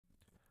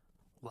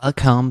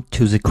Welcome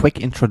to the quick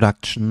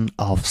introduction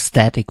of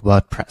static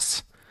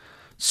WordPress.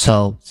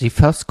 So the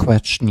first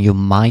question you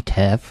might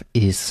have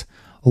is,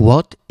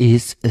 what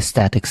is a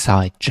static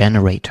site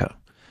generator?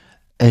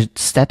 A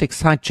static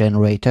site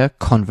generator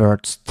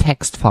converts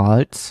text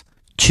files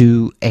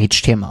to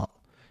HTML.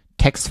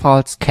 Text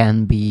files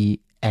can be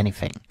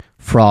anything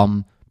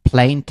from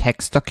plain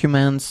text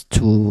documents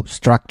to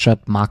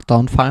structured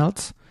markdown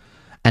files.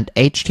 And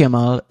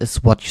HTML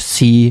is what you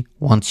see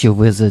once you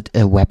visit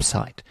a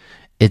website.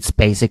 It's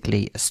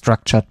basically a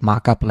structured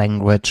markup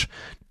language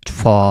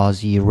for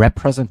the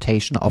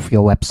representation of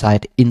your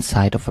website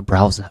inside of a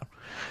browser.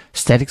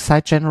 Static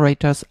site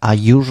generators are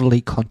usually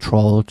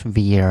controlled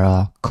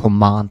via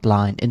command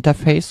line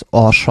interface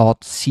or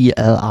short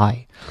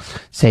CLI.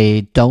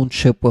 They don't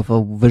ship with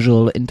a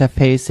visual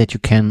interface that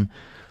you can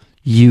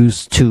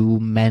use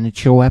to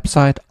manage your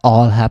website.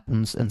 All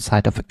happens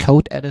inside of a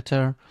code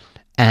editor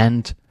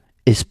and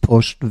is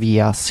pushed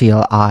via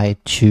CLI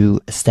to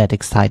a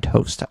static site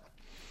hoster.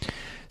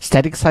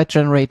 Static site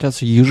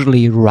generators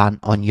usually run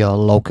on your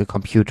local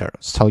computer,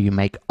 so you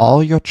make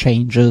all your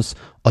changes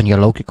on your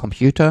local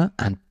computer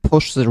and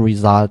push the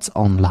results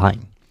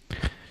online.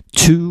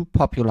 Two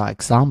popular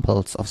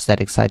examples of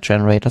static site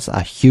generators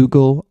are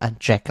Hugo and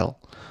Jekyll.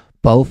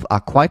 Both are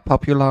quite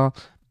popular,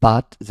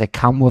 but they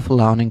come with a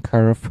learning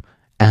curve,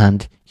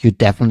 and you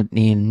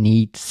definitely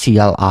need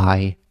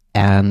CLI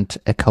and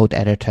a code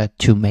editor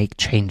to make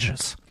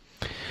changes.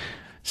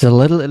 The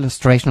little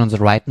illustration on the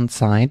right hand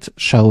side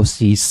shows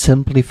the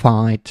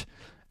simplified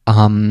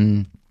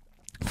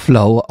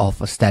flow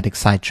of a static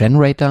site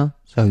generator.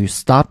 So you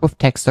start with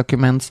text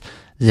documents,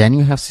 then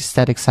you have the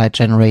static site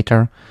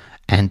generator,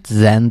 and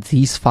then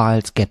these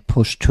files get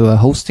pushed to a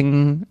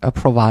hosting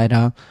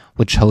provider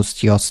which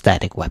hosts your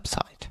static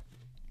website.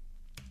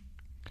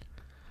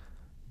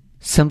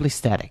 Simply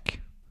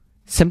Static.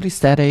 Simply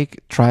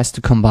Static tries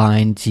to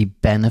combine the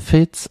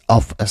benefits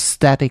of a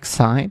static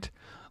site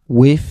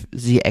with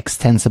the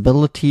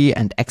extensibility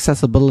and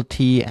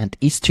accessibility and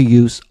ease to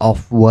use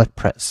of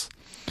WordPress.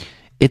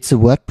 It's a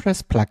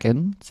WordPress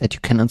plugin that you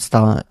can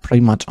install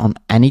pretty much on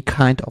any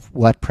kind of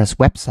WordPress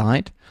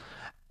website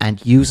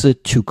and use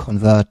it to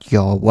convert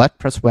your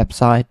WordPress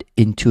website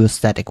into a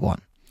static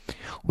one.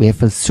 We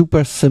have a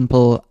super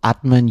simple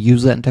admin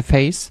user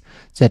interface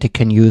that you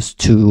can use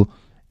to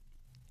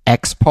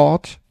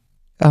export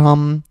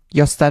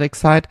your static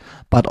site,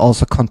 but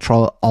also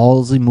control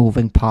all the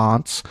moving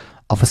parts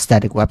of a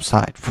static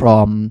website,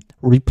 from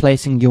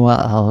replacing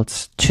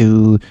URLs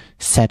to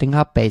setting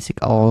up basic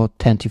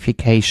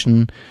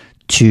authentication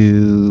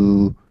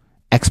to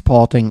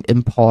exporting,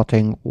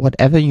 importing.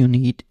 Whatever you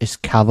need is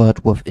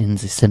covered within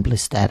the Simply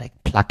Static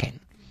plugin.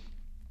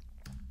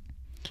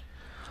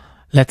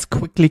 Let's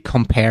quickly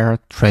compare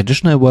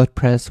traditional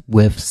WordPress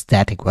with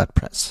static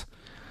WordPress.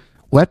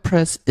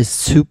 WordPress is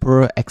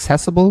super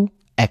accessible,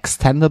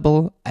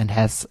 extendable, and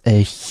has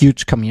a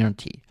huge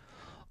community.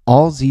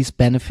 All these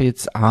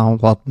benefits are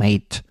what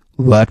made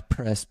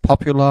WordPress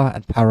popular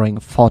and powering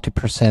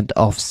 40%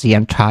 of the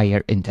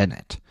entire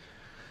internet.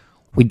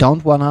 We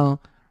don't want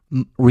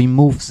to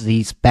remove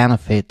these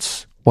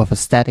benefits with a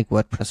static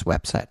WordPress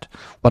website.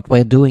 What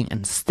we're doing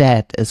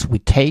instead is we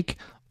take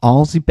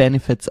all the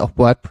benefits of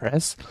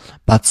WordPress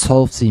but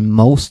solve the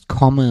most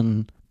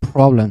common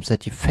problems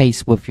that you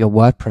face with your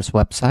WordPress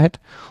website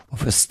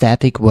with a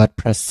static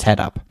WordPress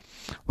setup,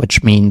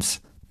 which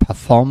means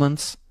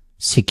performance,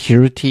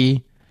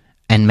 security,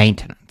 and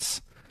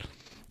maintenance.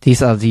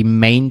 These are the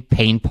main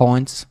pain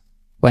points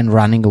when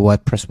running a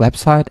WordPress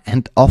website,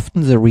 and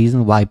often the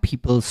reason why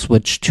people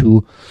switch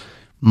to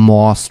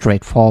more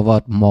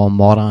straightforward, more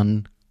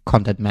modern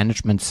content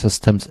management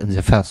systems in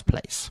the first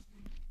place.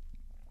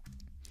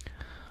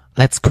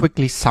 Let's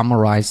quickly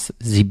summarize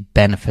the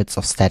benefits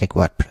of static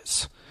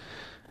WordPress.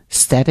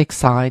 Static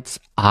sites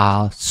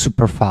are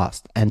super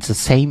fast, and the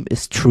same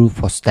is true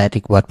for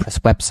static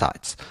WordPress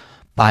websites.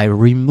 By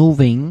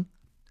removing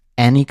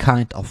any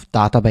kind of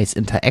database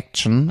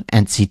interaction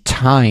and the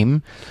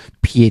time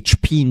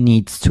PHP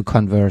needs to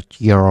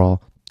convert your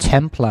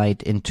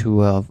template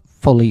into a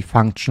fully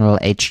functional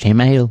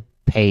HTML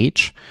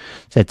page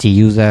that the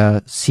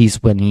user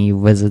sees when he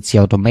visits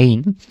your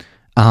domain,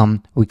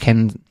 we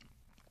can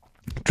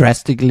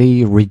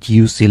drastically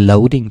reduce the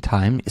loading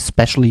time,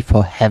 especially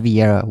for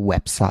heavier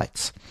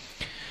websites.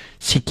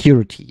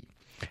 Security.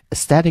 A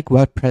static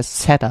WordPress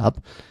setup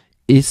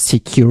is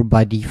secure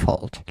by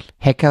default.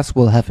 Hackers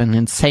will have an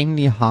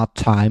insanely hard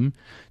time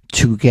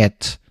to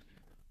get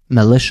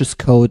malicious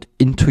code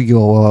into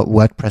your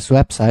WordPress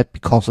website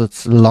because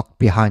it's locked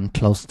behind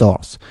closed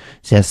doors.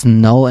 There's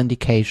no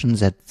indication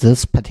that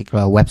this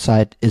particular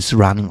website is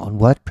running on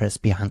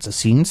WordPress behind the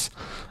scenes.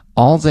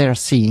 All they're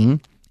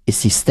seeing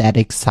is the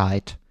static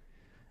site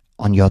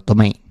on your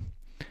domain.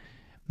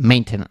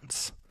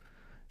 Maintenance.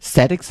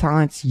 Static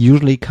sites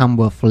usually come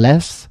with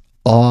less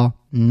or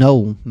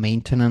no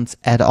maintenance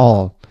at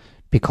all,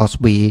 because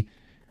we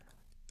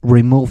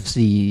remove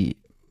the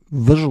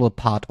visual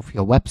part of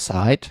your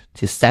website,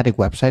 the static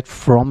website,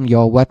 from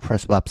your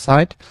WordPress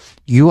website.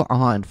 You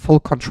are in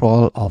full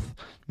control of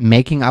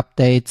making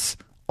updates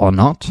or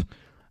not,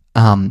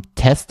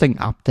 testing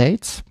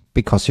updates,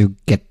 because you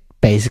get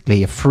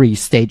basically a free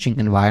staging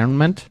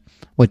environment,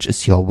 which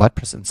is your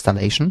WordPress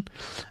installation,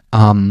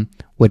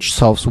 which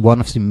solves one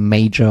of the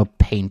major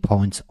pain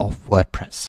points of WordPress.